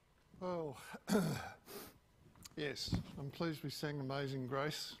Well, yes, I'm pleased we sang Amazing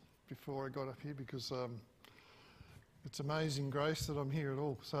Grace before I got up here because it's amazing grace that I'm here at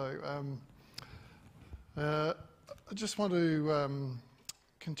all. So I just want to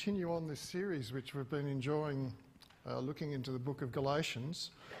continue on this series which we've been enjoying, looking into the book of Galatians.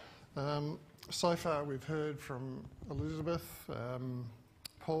 So far we've heard from Elizabeth,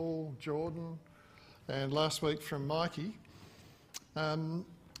 Paul, Jordan, and last week from Mikey.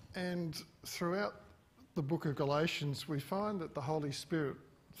 And throughout the book of Galatians, we find that the Holy Spirit,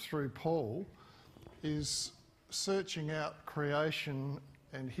 through Paul, is searching out creation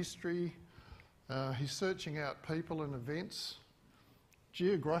and history. He's searching out people and events,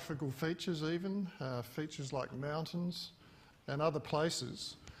 geographical features even, features like mountains and other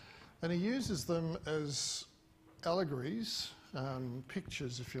places. And he uses them as allegories,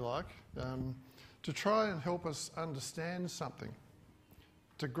 pictures if you like, to try and help us understand something,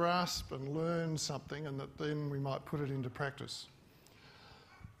 to grasp and learn something, and that then we might put it into practice.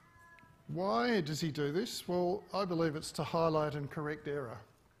 Why does he do this? Well, I believe it's to highlight and correct error.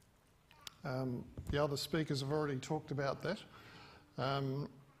 The other speakers have already talked about that.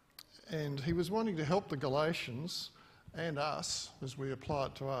 And he was wanting to help the Galatians and us, as we apply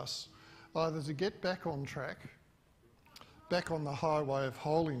it to us, either to get back on track, back on the highway of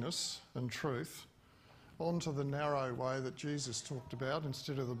holiness and truth, onto the narrow way that Jesus talked about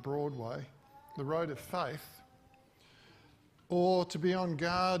instead of the broad way, the road of faith, or to be on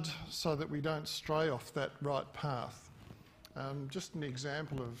guard so that we don't stray off that right path. Just an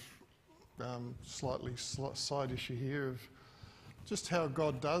example of slightly side issue here of just how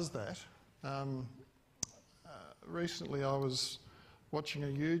God does that. Recently I was watching a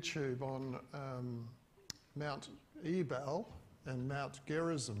YouTube on Mount Ebal and Mount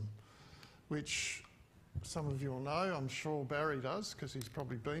Gerizim, which some of you will know. I'm sure Barry does because he's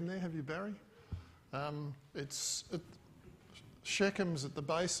probably been there. Have you, Barry? Shechem's at the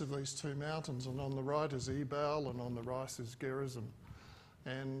base of these two mountains, and on the right is Ebal and on the right is Gerizim.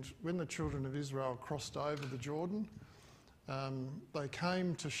 And when the children of Israel crossed over the Jordan, they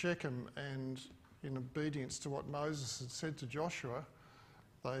came to Shechem, and in obedience to what Moses had said to Joshua,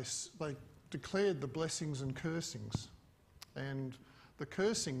 they declared the blessings and cursings. And the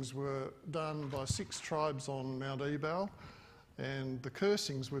cursings were done by 6 tribes on Mount Ebal, and the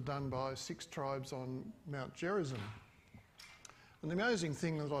cursings were done by 6 tribes on Mount Gerizim. And the amazing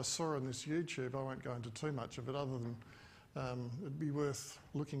thing that I saw on this YouTube, I won't go into too much of it other than it'd be worth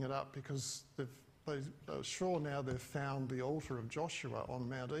looking it up, because they're sure now they've found the altar of Joshua on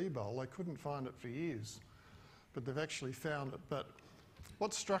Mount Ebal. They couldn't find it for years, but they've actually found it. But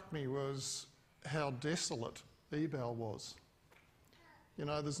what struck me was how desolate Ebal was. You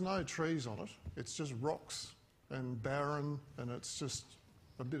know, there's no trees on it. It's just rocks and barren, and it's just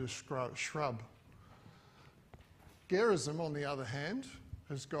a bit of shrub. Gerizim, on the other hand,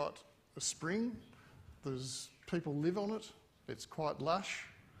 has got a spring. There's people live on it. It's quite lush.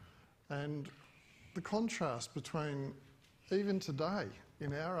 And the contrast between, even today,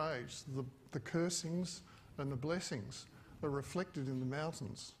 in our age, the cursings and the blessings are reflected in the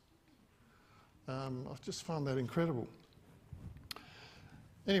mountains. I just found that incredible.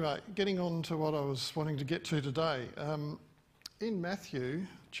 Anyway, getting on to what I was wanting to get to today. In Matthew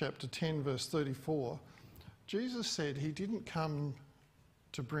chapter 10, verse 34, Jesus said he didn't come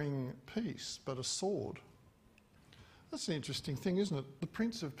to bring peace, but a sword. That's an interesting thing, isn't it? The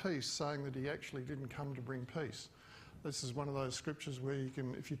Prince of Peace saying that he actually didn't come to bring peace. This is one of those scriptures where you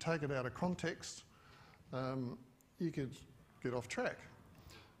can, if you take it out of context, you could get off track.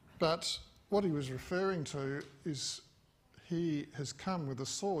 But what he was referring to is he has come with a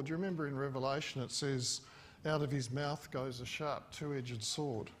sword. You remember in Revelation it says, out of his mouth goes a sharp two-edged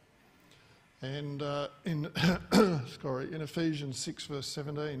sword. And in Ephesians 6 verse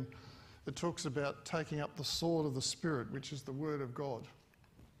 17, it talks about taking up the sword of the Spirit, which is the Word of God.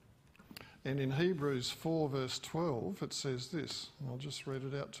 And in Hebrews 4 verse 12, it says this, and I'll just read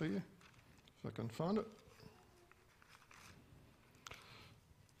it out to you, if I can find it.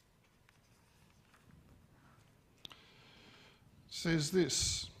 It says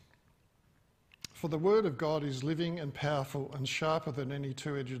this, for the Word of God is living and powerful and sharper than any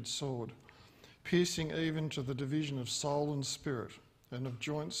two-edged sword, piercing even to the division of soul and spirit, and of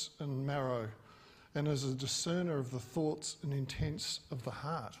joints and marrow, and as a discerner of the thoughts and intents of the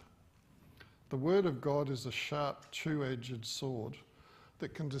heart. The Word of God is a sharp two-edged sword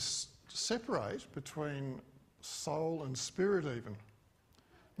that can separate between soul and spirit even.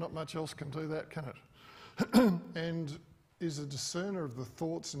 Not much else can do that, can it? And is a discerner of the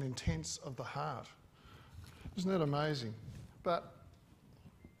thoughts and intents of the heart. Isn't that amazing? But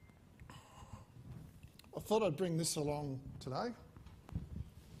thought I'd bring this along today.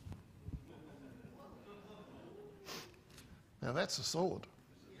 Now that's a sword.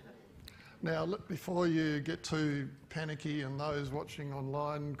 Now, look, before you get too panicky and those watching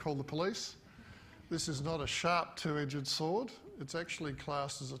online call the police, this is not a sharp two-edged sword. It's actually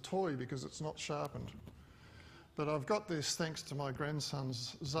classed as a toy because it's not sharpened. But I've got this thanks to my grandson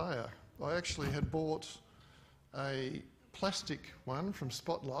Zaya. I actually had bought a plastic one from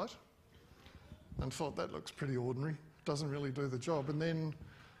Spotlight and thought that looks pretty ordinary, doesn't really do the job. And then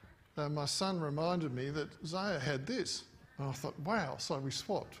my son reminded me that Zaya had this. And I thought, wow, so we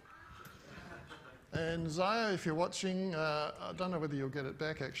swapped. And Zaya, if you're watching, I don't know whether you'll get it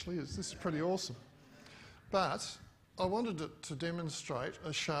back actually, this is pretty awesome. But I wanted it to demonstrate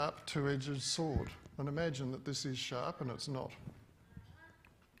a sharp two-edged sword. And imagine that this is sharp and it's not.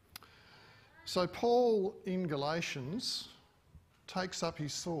 So Paul in Galatians takes up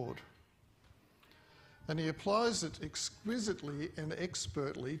his sword and he applies it exquisitely and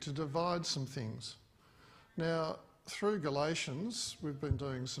expertly to divide some things. Now, through Galatians, we've been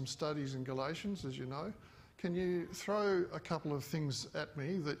doing some studies in Galatians, as you know. Can you throw a couple of things at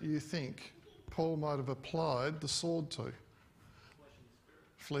me that you think Paul might have applied the sword to?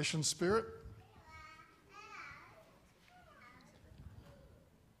 Flesh and spirit.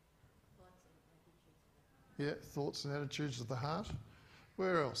 Yeah, thoughts and attitudes of the heart.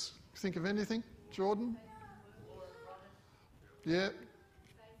 Where else? Think of anything? Jordan? Yeah.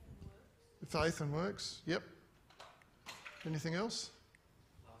 Faith and works. Yep. Anything else?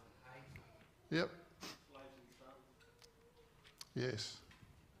 Yep. Yes.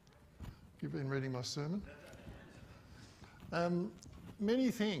 You've been reading my sermon.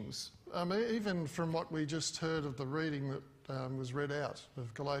 Many things. Even from what we just heard of the reading that was read out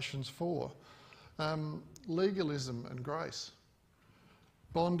of Galatians 4. Legalism and grace.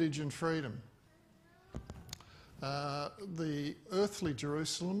 Bondage and freedom. The earthly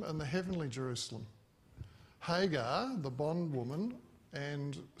Jerusalem and the heavenly Jerusalem. Hagar, the bondwoman,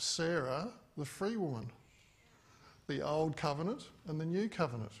 and Sarah, the free woman. The old covenant and the new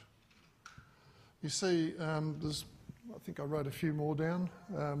covenant. You see, there's, I think I wrote a few more down.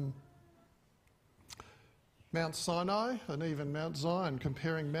 Mount Sinai and even Mount Zion,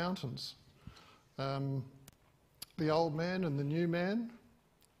 comparing mountains. The old man and the new man,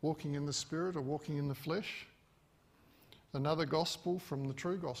 walking in the spirit or walking in the flesh. Another gospel from the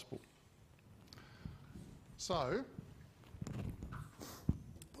true gospel. So,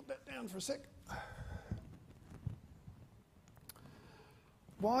 put that down for a sec.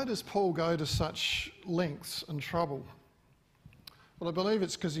 Why does Paul go to such lengths and trouble? Well, I believe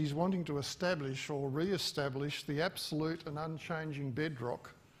it's because he's wanting to establish or re-establish the absolute and unchanging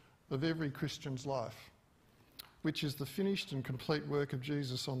bedrock of every Christian's life, which is the finished and complete work of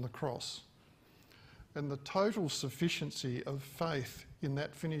Jesus on the cross, and the total sufficiency of faith in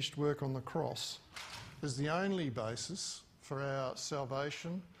that finished work on the cross is the only basis for our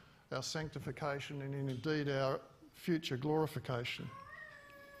salvation, our sanctification, and indeed our future glorification.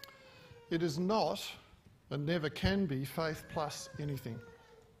 It is not, and never can be, faith plus anything.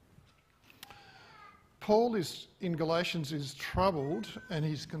 Paul in Galatians is troubled and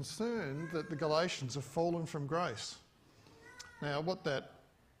he's concerned that the Galatians have fallen from grace. Now, what that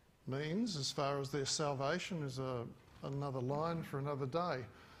means as far as their salvation is another line for another day.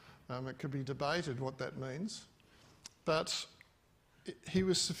 It could be debated what that means. But he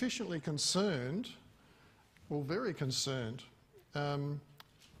was sufficiently concerned, or very concerned,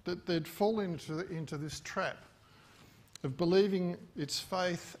 that they'd fall into this trap of believing it's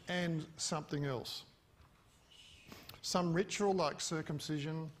faith and something else. Some ritual like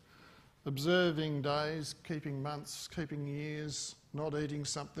circumcision, observing days, keeping months, keeping years, not eating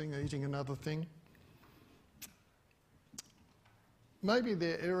something, eating another thing. Maybe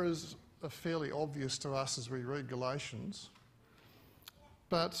their errors are fairly obvious to us as we read Galatians,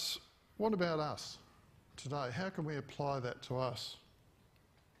 but what about us today? How can we apply that to us?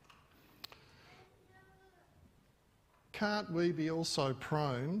 Can't we be also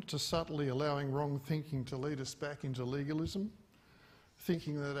prone to subtly allowing wrong thinking to lead us back into legalism,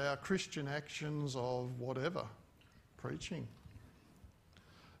 thinking that our Christian actions of whatever, preaching,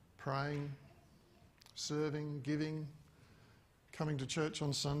 praying, serving, giving, coming to church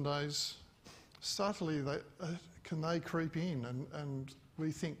on Sundays, subtly can they creep in and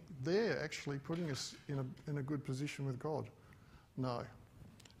we think they're actually putting us in a good position with God? No,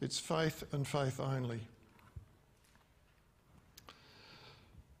 it's faith and faith only.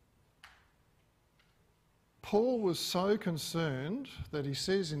 Paul was so concerned that he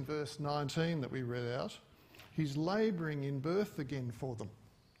says in verse 19 that we read out, he's labouring in birth again for them.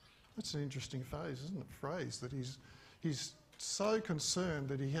 That's an interesting phrase, isn't it? That he's so concerned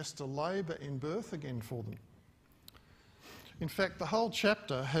that he has to labour in birth again for them. In fact, the whole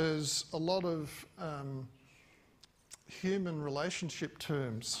chapter has a lot of human relationship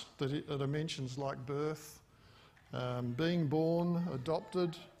terms that it mentions, like birth, being born,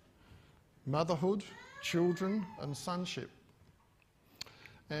 adopted, motherhood, children, and sonship.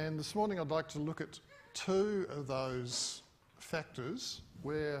 And this morning I'd like to look at two of those factors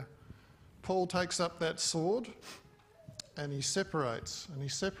where Paul takes up that sword and he separates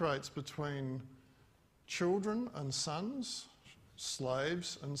between children and sons,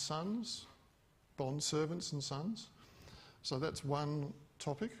 slaves and sons, bondservants and sons. So that's one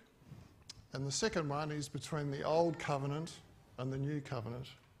topic. And the second one is between the old covenant and the new covenant.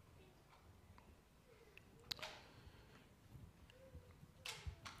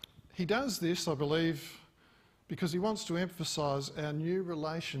 He does this, I believe, because he wants to emphasise our new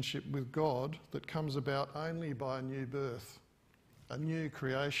relationship with God that comes about only by a new birth, a new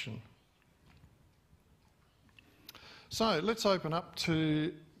creation. So let's open up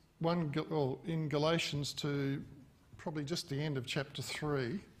to in Galatians to probably just the end of chapter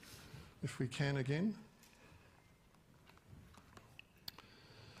 3, if we can again.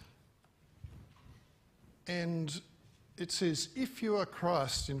 And it says, if you are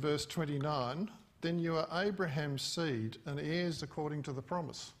Christ, in verse 29, then you are Abraham's seed and heirs according to the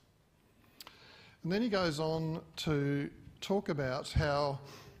promise. And then he goes on to talk about how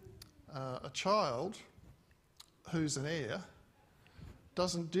a child who's an heir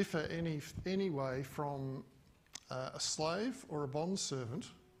doesn't differ any way from a slave or a bondservant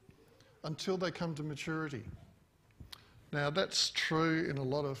until they come to maturity. Now that's true in a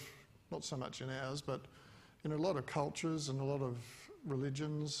lot of, not so much in ours, but in a lot of cultures and a lot of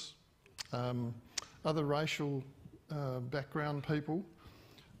religions, other racial background people.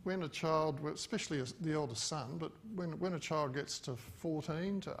 When a child, especially the eldest son, but when a child gets to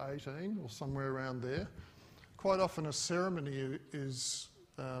 14 to 18 or somewhere around there, quite often a ceremony is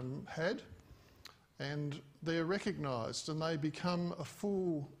had and they're recognised and they become a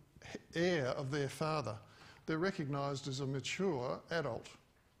full heir of their father. They're recognised as a mature adult.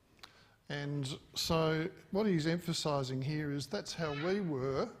 And so what he's emphasising here is that's how we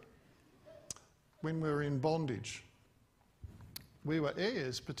were when we were in bondage. We were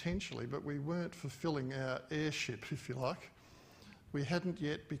heirs potentially, but we weren't fulfilling our heirship, if you like. We hadn't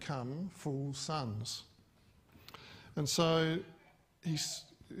yet become full sons. And so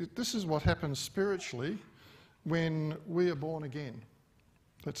this is what happens spiritually when we are born again.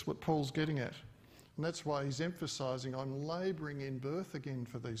 That's what Paul's getting at. And that's why he's emphasising I'm labouring in birth again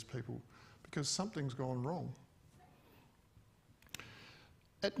for these people, because something's gone wrong.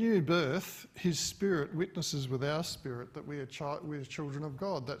 At new birth, his spirit witnesses with our spirit that we are children of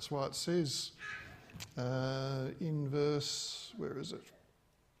God. That's why it says in verse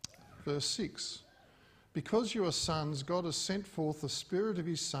 6, because you are sons, God has sent forth the Spirit of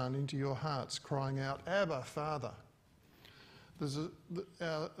his Son into your hearts, crying out, Abba, Father.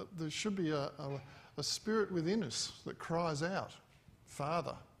 There should be a spirit within us that cries out,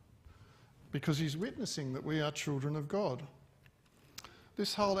 Father, because he's witnessing that we are children of God.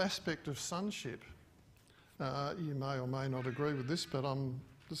 This whole aspect of sonship, you may or may not agree with this, but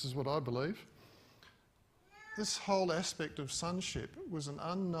this is what I believe. This whole aspect of sonship was an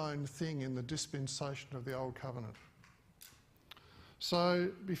unknown thing in the dispensation of the Old Covenant. So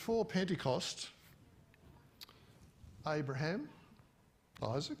before Pentecost, Abraham,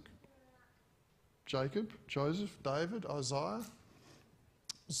 Isaac, Jacob, Joseph, David, Isaiah,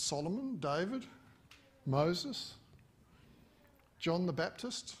 Solomon, David, Moses, John the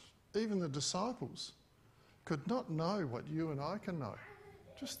Baptist, even the disciples could not know what you and I can know.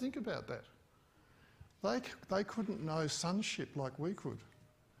 Just think about that. They couldn't know sonship like we could.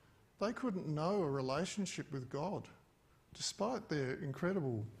 They couldn't know a relationship with God, despite their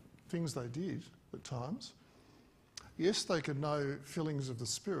incredible things they did at times. Yes, they could know fillings of the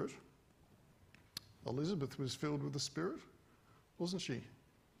Spirit. Elizabeth was filled with the Spirit, wasn't she?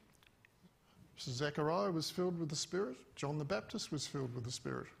 Zechariah was filled with the Spirit. John the Baptist was filled with the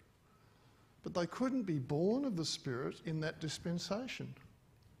Spirit. But they couldn't be born of the Spirit in that dispensation.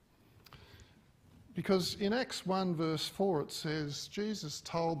 Because in Acts 1 verse 4 it says, Jesus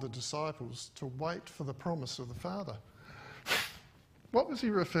told the disciples to wait for the promise of the Father. What was he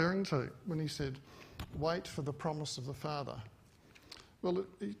referring to when he said, wait for the promise of the Father? Well,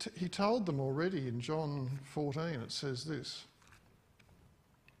 he told them already in John 14, it says this.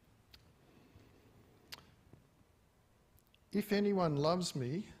 If anyone loves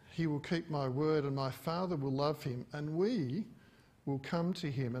me, he will keep my word, and my Father will love him, and we will come to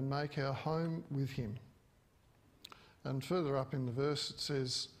him and make our home with him. And further up in the verse it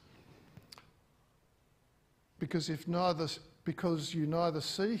says, because you neither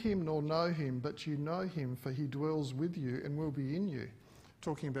see him nor know him, but you know him, for he dwells with you and will be in you.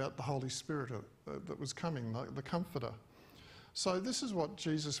 Talking about the Holy Spirit that was coming, the Comforter. So this is what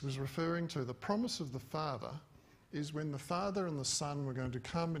Jesus was referring to. The promise of the Father is when the Father and the Son were going to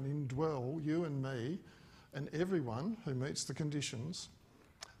come and indwell you and me and everyone who meets the conditions,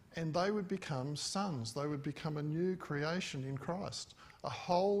 and they would become sons. They would become a new creation in Christ, a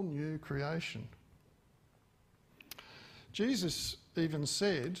whole new creation. Jesus even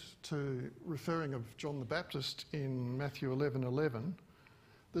said, referring of John the Baptist in Matthew 11:11,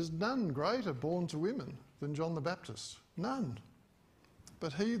 there's none greater born to women than John the Baptist. None.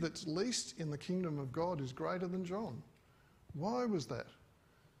 But he that's least in the kingdom of God is greater than John. Why was that?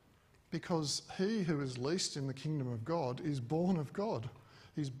 Because he who is least in the kingdom of God is born of God.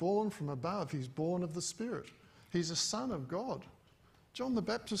 He's born from above. He's born of the Spirit. He's a son of God. John the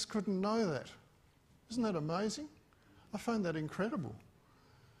Baptist couldn't know that. Isn't that amazing? I find that incredible.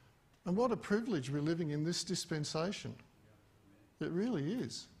 And what a privilege we're living in this dispensation. It really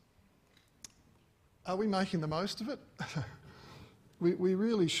is. Are we making the most of it? We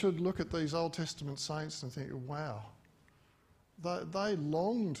really should look at these Old Testament saints and think, wow, they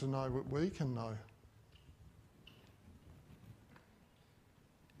long to know what we can know.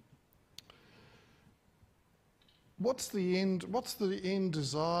 What's the end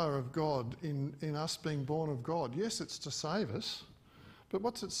desire of God in us being born of God? Yes, it's to save us, but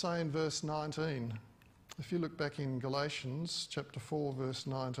what's it say in verse 19? If you look back in Galatians chapter 4, verse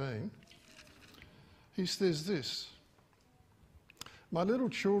 19, he says this, my little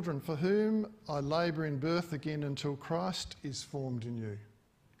children, for whom I labour in birth again until Christ is formed in you.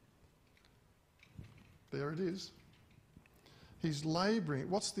 There it is. He's labouring.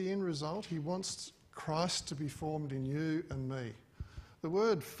 What's the end result? He wants Christ to be formed in you and me. The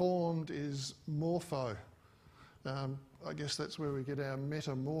word formed is morpho. I guess that's where we get our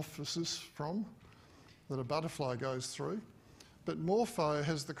metamorphosis from, that a butterfly goes through. But morpho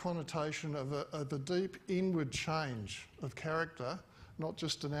has the connotation of a deep inward change of character, not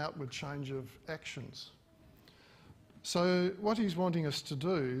just an outward change of actions. So what he's wanting us to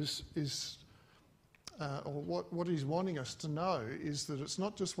do what he's wanting us to know is that it's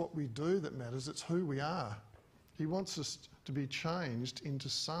not just what we do that matters, it's who we are. He wants us to be changed into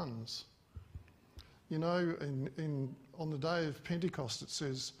sons. You know, on the day of Pentecost it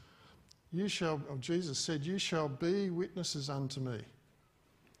says, Jesus said, you shall be witnesses unto me.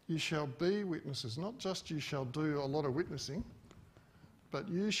 You shall be witnesses, not just you shall do a lot of witnessing, but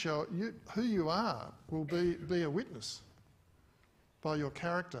who you are will be a witness by your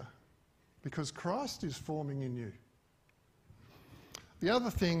character, because Christ is forming in you. The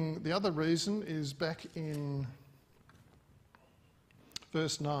other reason is back in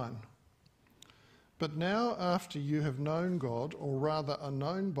verse 9. But now after you have known God, or rather are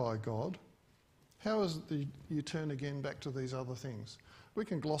known by God, how is it you turn again back to these other things? We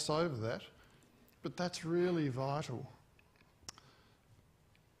can gloss over that, but that's really vital.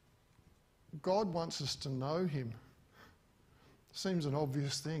 God wants us to know him. Seems an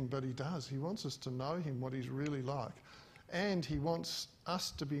obvious thing, but he does. He wants us to know him, what he's really like. And he wants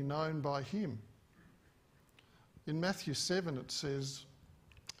us to be known by him. In Matthew 7 it says,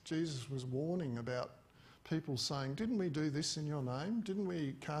 Jesus was warning about people saying, didn't we do this in your name? Didn't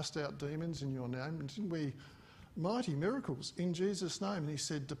we cast out demons in your name? And didn't we mighty miracles in Jesus' name? And he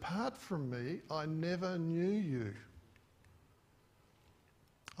said, depart from me, I never knew you.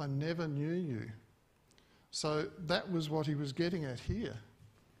 I never knew you. So that was what he was getting at here.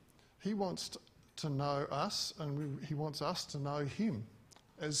 He wants to know us, and he wants us to know him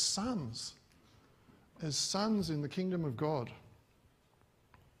as sons in the kingdom of God.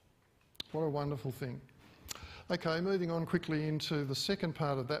 What a wonderful thing. Okay, moving on quickly into the second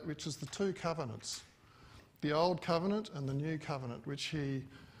part of that, which is the two covenants. The old covenant and the new covenant, which he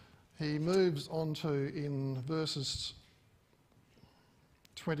moves on to in verses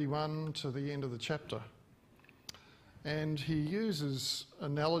 21 to the end of the chapter. And he uses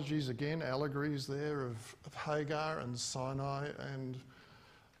analogies again, allegories there of Hagar and Sinai, and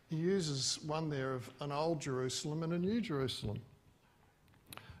he uses one there of an old Jerusalem and a new Jerusalem.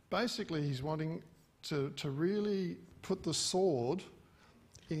 Basically, he's wanting to really put the sword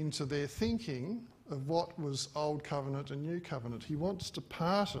into their thinking of what was Old Covenant and New Covenant. He wants to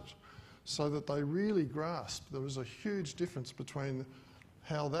part it so that they really grasp there was a huge difference between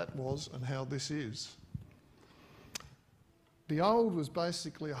how that was and how this is. The old was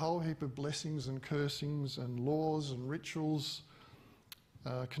basically a whole heap of blessings and cursings and laws and rituals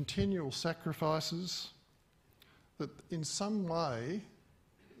continual sacrifices, that in some way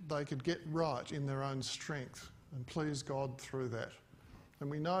they could get right in their own strength and please God through that. And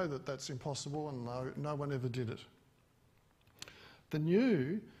we know that that's impossible, and no one ever did it. The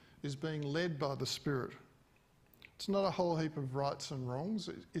new is being led by the Spirit. It's not a whole heap of rights and wrongs,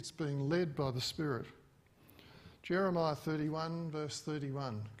 it's being led by the Spirit. Jeremiah 31 verse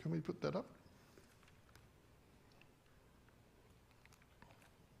 31, can we put that up?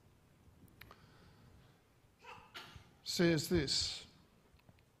 Says this: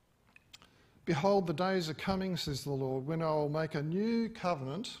 "Behold, the days are coming, says the Lord, when I will make a new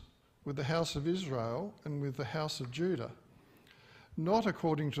covenant with the house of Israel and with the house of Judah, not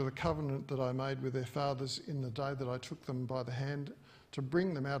according to the covenant that I made with their fathers in the day that I took them by the hand to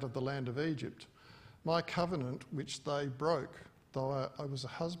bring them out of the land of Egypt, my covenant which they broke, though I was a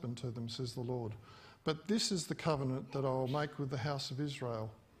husband to them, says the Lord. But this is the covenant that I will make with the house of Israel.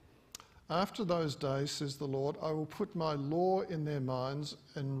 After those days, says the Lord, I will put my law in their minds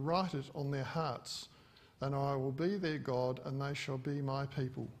and write it on their hearts, and I will be their God, and they shall be my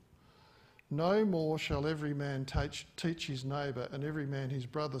people. No more shall every man teach his neighbour and every man his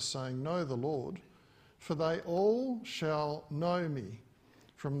brother, saying, Know the Lord, for they all shall know me,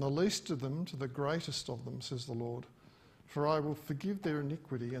 from the least of them to the greatest of them, says the Lord. For I will forgive their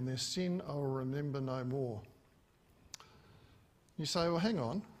iniquity, and their sin I will remember no more." You say, well, hang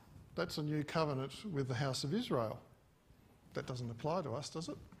on. That's a new covenant with the house of Israel. That doesn't apply to us, does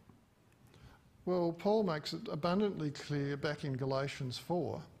it? Well, Paul makes it abundantly clear back in Galatians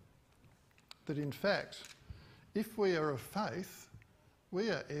 4 that in fact, if we are of faith, we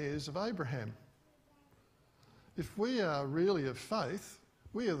are heirs of Abraham. If we are really of faith,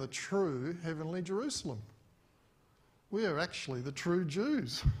 we are the true heavenly Jerusalem. We are actually the true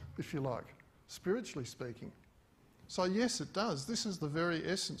Jews, if you like, spiritually speaking. So yes, it does. This is the very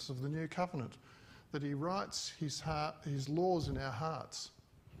essence of the new covenant, that he writes his laws in our hearts.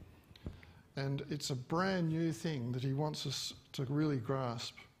 And it's a brand new thing that he wants us to really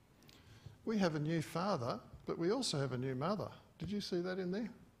grasp. We have a new father, but we also have a new mother. Did you see that in there?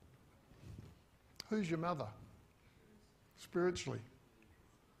 Who's your mother? Spiritually.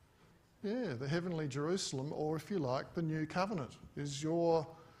 Yeah, the heavenly Jerusalem, or if you like, the new covenant, is your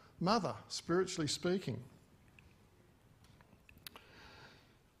mother, spiritually speaking.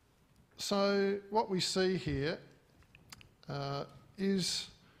 So what we see here is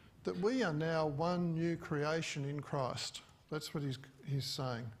that we are now one new creation in Christ. That's what he's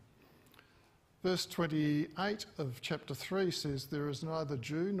saying. Verse 28 of chapter 3 says, "There is neither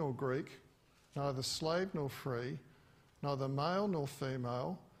Jew nor Greek, neither slave nor free, neither male nor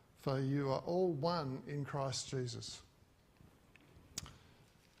female, for you are all one in Christ Jesus."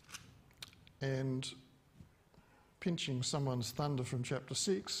 And pinching someone's thunder from chapter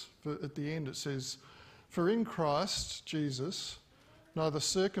 6, at the end it says, "For in Christ Jesus neither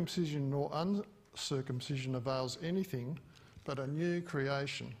circumcision nor uncircumcision avails anything, but a new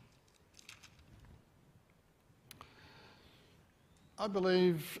creation." I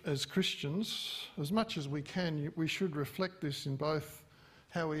believe as Christians, as much as we can, we should reflect this in both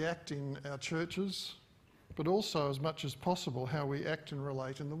how we act in our churches, but also as much as possible how we act and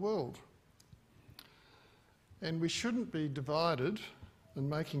relate in the world. And we shouldn't be divided and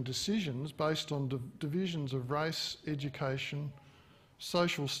making decisions based on divisions of race, education,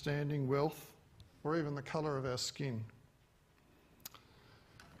 social standing, wealth, or even the colour of our skin.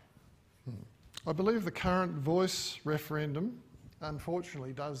 I believe the current Voice referendum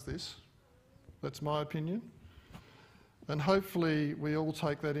unfortunately does this. That's my opinion. And hopefully we all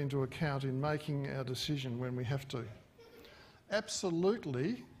take that into account in making our decision when we have to.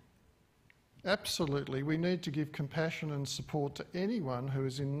 Absolutely, we need to give compassion and support to anyone who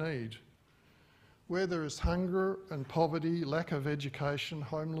is in need. Where there is hunger and poverty, lack of education,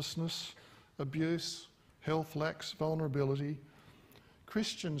 homelessness, abuse, health lacks, vulnerability,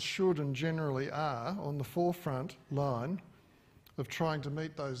 Christians should and generally are on the forefront line of trying to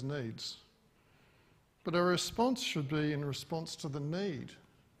meet those needs. But our response should be in response to the need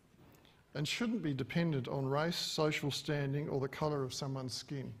and shouldn't be dependent on race, social standing, or the colour of someone's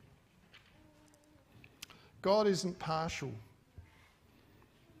skin. God isn't partial.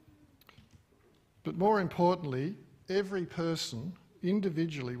 But more importantly, every person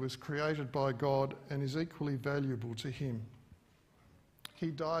individually was created by God and is equally valuable to him. He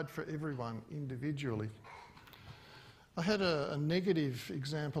died for everyone individually. I had a negative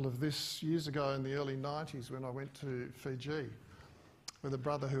example of this years ago in the early 90s when I went to Fiji with a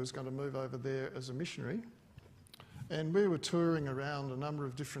brother who was going to move over there as a missionary. And we were touring around a number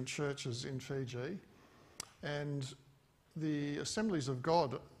of different churches in Fiji. And the Assemblies of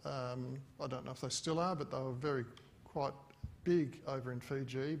God, I don't know if they still are, but they were quite big over in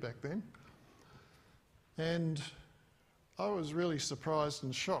Fiji back then. And I was really surprised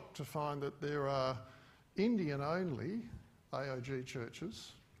and shocked to find that there are Indian-only AOG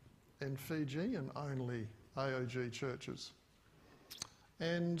churches and Fijian-only AOG churches.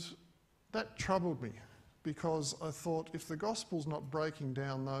 And that troubled me, because I thought, if the gospel's not breaking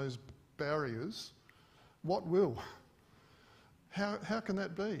down those barriers, what will? How can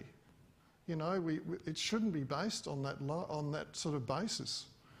that be? You know, it shouldn't be based on that sort of basis.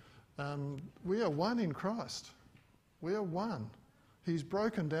 We are one in Christ. We are one. He's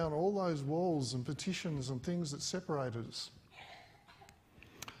broken down all those walls and petitions and things that separated us.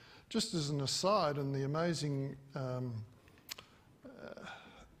 Just as an aside, and the amazing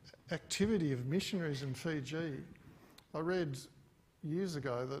activity of missionaries in Fiji, I read years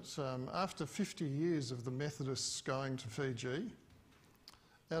ago that after 50 years of the Methodists going to Fiji,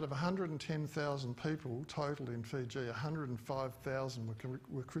 out of 110,000 people total in Fiji, 105,000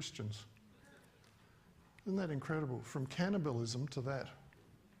 were Christians. Isn't that incredible? From cannibalism to that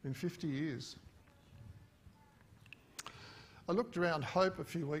in 50 years. I looked around Hope a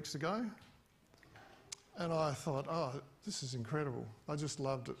few weeks ago and I thought, oh, this is incredible. I just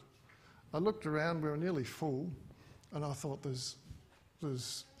loved it. I looked around, we were nearly full, and I thought there's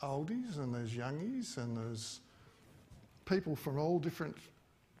oldies and there's youngies and there's people from all different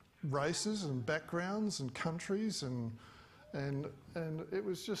races and backgrounds and countries, and it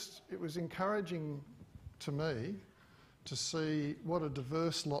was encouraging to me to see what a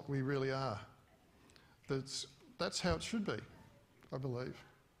diverse lot we really are. That's how it should be, I believe.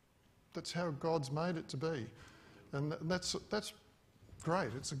 That's how God's made it to be, and that's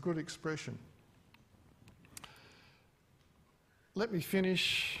great. It's a good expression. Let me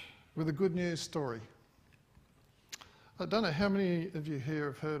finish with a good news story. I don't know how many of you here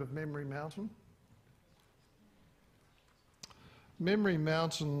have heard of Memory Mountain. Memory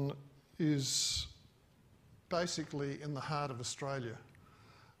Mountain is basically in the heart of Australia.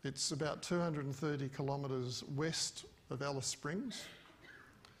 It's about 230 kilometres west of Alice Springs.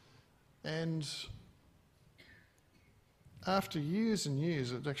 And after years and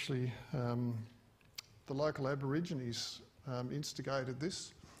years, it actually, the local Aborigines instigated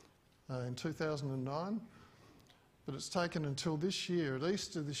this in 2009. But it's taken until this year, at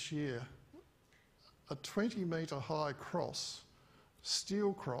Easter this year, a 20-metre high cross,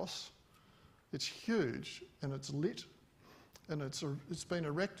 steel cross. It's huge and it's lit, and it's been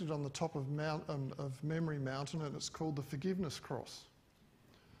erected on the top of Memory Mountain, and it's called the Forgiveness Cross.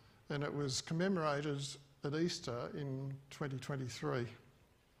 And it was commemorated at Easter in 2023.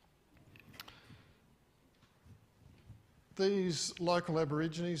 These local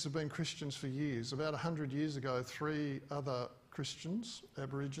Aborigines have been Christians for years. About 100 years ago, 3 other Christians,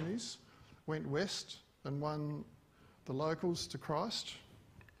 Aborigines, went west and won the locals to Christ.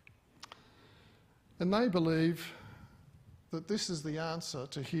 And they believe that this is the answer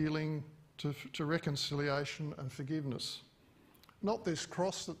to healing, to reconciliation and forgiveness. Not this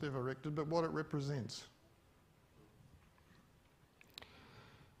cross that they've erected, but what it represents.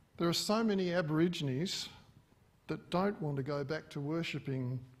 There are so many Aborigines that don't want to go back to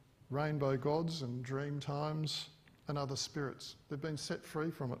worshipping rainbow gods and dream times and other spirits. They've been set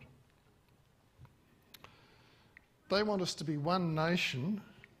free from it. They want us to be one nation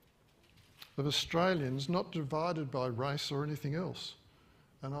of Australians, not divided by race or anything else.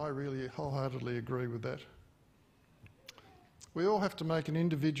 And I really wholeheartedly agree with that. We all have to make an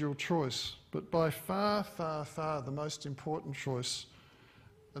individual choice, but by far, far, far the most important choice,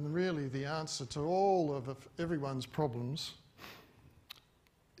 and really the answer to all of everyone's problems,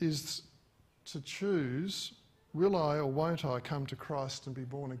 is to choose, will I or won't I come to Christ and be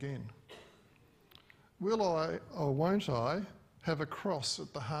born again? Will I or won't I have a cross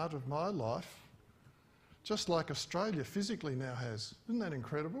at the heart of my life, just like Australia physically now has? Isn't that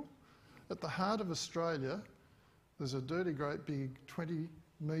incredible? At the heart of Australia, there's a dirty, great big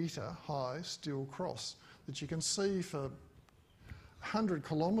 20-metre high steel cross that you can see for 100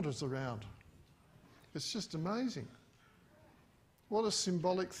 kilometres around. It's just amazing. What a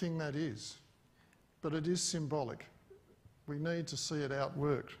symbolic thing that is. But it is symbolic. We need to see it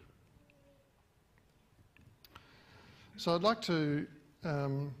outworked. So I'd like to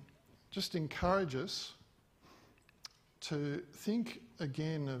just encourage us to think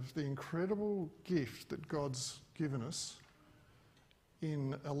again of the incredible gift that God's given us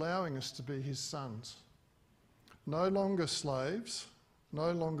in allowing us to be his sons. No longer slaves,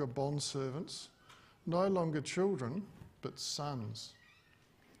 no longer bondservants, no longer children, but sons.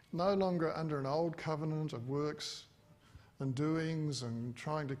 No longer under an old covenant of works and doings and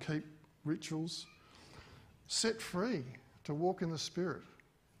trying to keep rituals. Set free to walk in the Spirit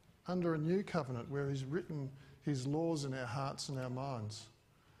under a new covenant where He's written His laws in our hearts and our minds.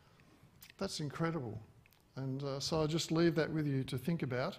 That's incredible. And so I'll just leave that with you to think about.